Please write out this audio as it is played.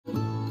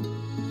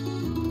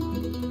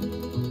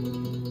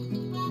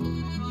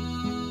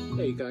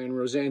Hey, Guy and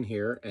Roseanne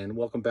here, and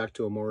welcome back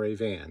to Amore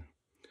Van.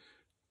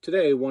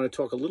 Today, I want to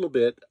talk a little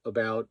bit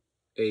about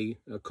a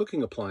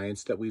cooking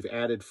appliance that we've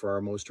added for our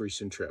most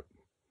recent trip.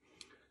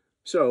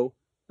 So,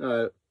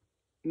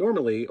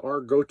 normally, our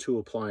go-to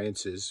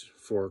appliances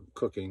for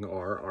cooking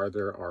are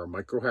either our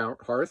micro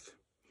hearth,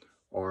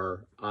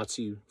 our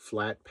Otzi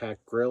flat pack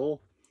grill,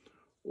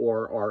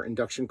 or our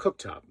induction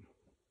cooktop.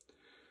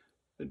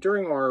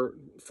 During our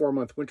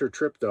 4-month winter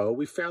trip, though,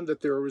 we found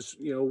that there was,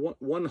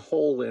 one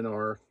hole in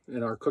our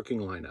cooking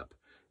lineup,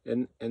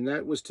 and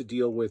that was to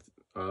deal with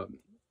a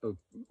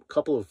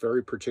couple of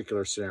very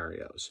particular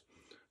scenarios.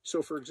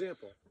 So, for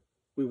example,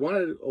 we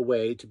wanted a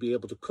way to be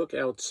able to cook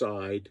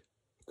outside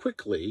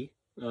quickly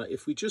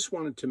if we just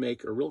wanted to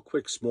make a real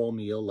quick small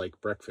meal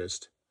like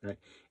breakfast, right?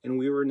 And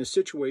we were in a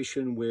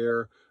situation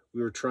where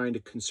we were trying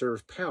to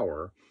conserve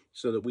power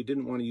so that we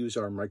didn't want to use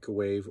our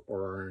microwave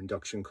or our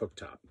induction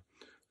cooktop.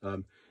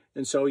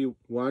 And so you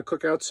want to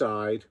cook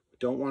outside,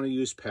 don't want to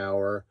use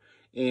power,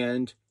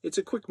 and it's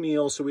a quick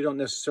meal, so we don't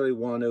necessarily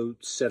want to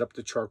set up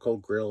the charcoal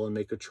grill and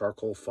make a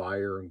charcoal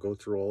fire and go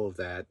through all of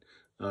that.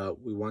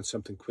 We want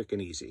something quick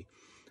and easy.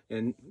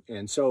 And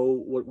so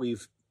what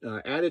we've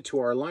added to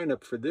our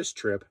lineup for this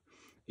trip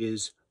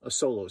is a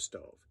Solo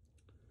Stove.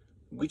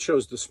 We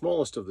chose the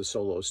smallest of the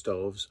Solo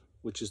Stoves,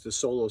 which is the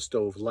Solo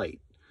Stove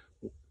Lite.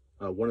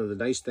 One of the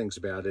nice things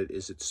about it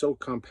is it's so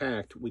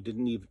compact, we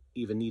didn't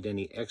even need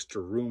any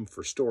extra room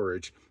for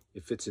storage.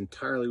 It fits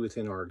entirely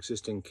within our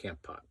existing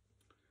camp pot.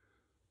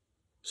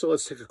 So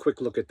let's take a quick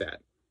look at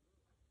that.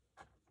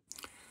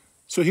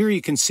 So here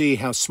you can see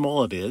how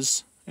small it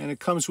is, and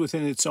it comes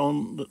within its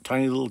own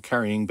tiny little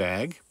carrying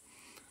bag.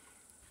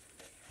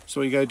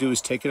 So what you got to do is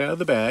take it out of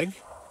the bag.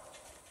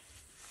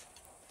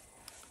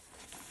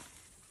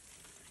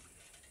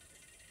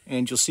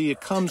 And you'll see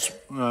it comes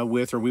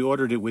with, or we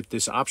ordered it with,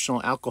 this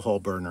optional alcohol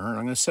burner. I'm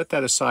going to set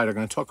that aside. I'm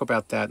going to talk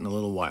about that in a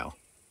little while.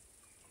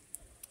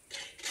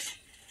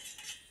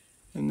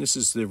 And this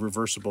is the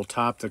reversible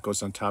top that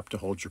goes on top to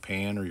hold your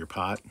pan or your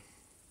pot.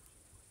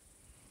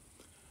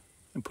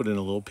 And put in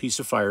a little piece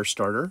of fire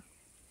starter.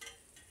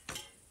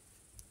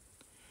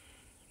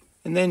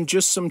 And then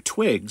just some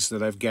twigs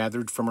that I've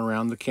gathered from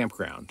around the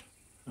campground.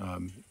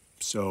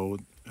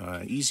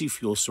 Easy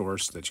fuel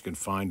source that you can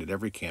find at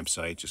every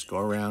campsite. Just go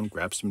around,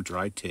 grab some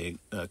dry twigs,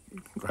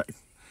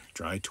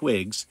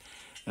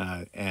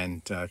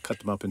 and cut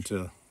them up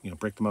into,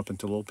 break them up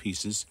into little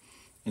pieces,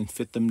 and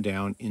fit them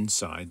down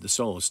inside the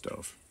Solo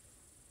Stove.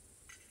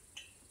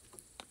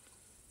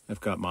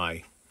 I've got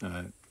my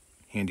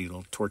handy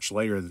little torch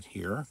lighter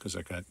here because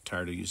I got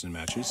tired of using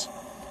matches.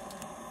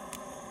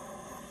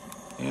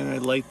 And I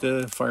light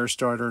the fire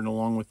starter and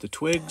along with the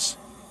twigs.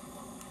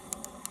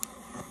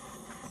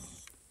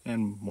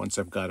 And once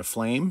I've got a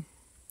flame,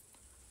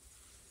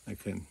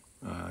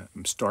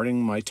 I'm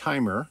starting my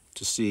timer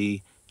to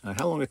see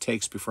how long it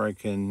takes before I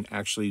can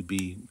actually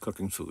be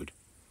cooking food.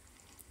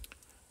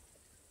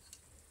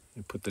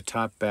 I put the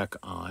top back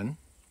on,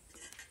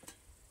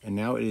 and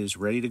now it is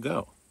ready to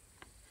go.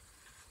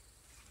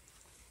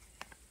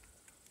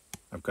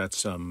 I've got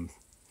some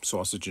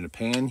sausage in a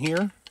pan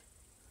here.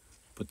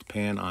 Put the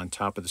pan on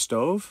top of the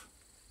stove.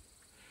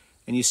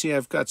 And you see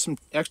I've got some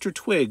extra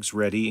twigs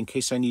ready in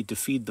case I need to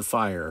feed the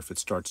fire if it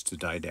starts to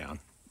die down.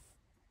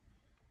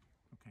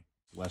 Okay.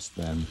 Less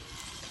than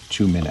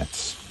 2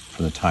 minutes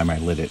from the time I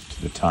lit it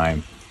to the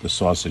time the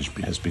sausage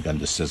has begun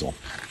to sizzle.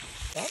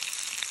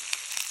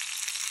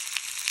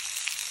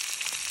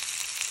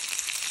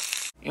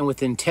 And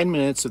within 10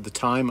 minutes of the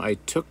time I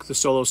took the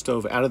Solo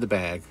Stove out of the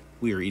bag,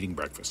 we are eating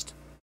breakfast.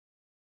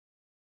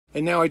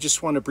 And now I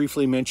just want to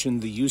briefly mention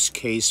the use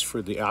case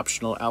for the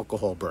optional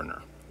alcohol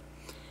burner.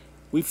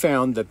 We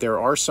found that there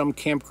are some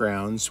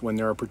campgrounds when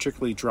there are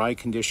particularly dry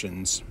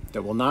conditions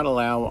that will not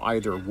allow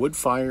either wood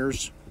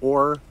fires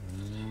or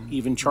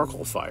even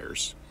charcoal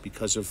fires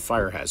because of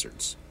fire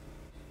hazards.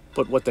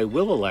 But what they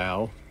will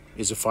allow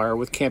is a fire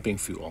with camping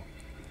fuel.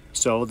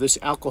 So this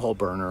alcohol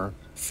burner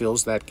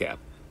fills that gap.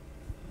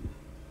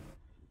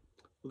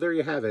 Well, there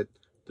you have it.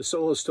 The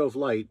Solo Stove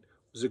Lite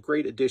was a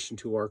great addition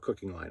to our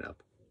cooking lineup.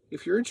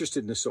 If you're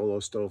interested in the Solo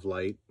Stove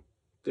Lite,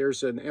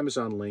 there's an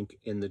Amazon link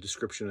in the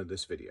description of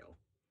this video.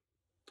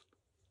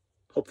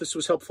 Hope this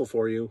was helpful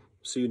for you.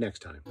 See you next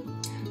time.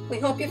 We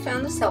hope you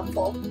found this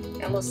helpful,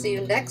 and we'll see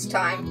you next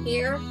time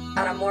here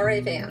at Amore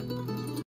Van.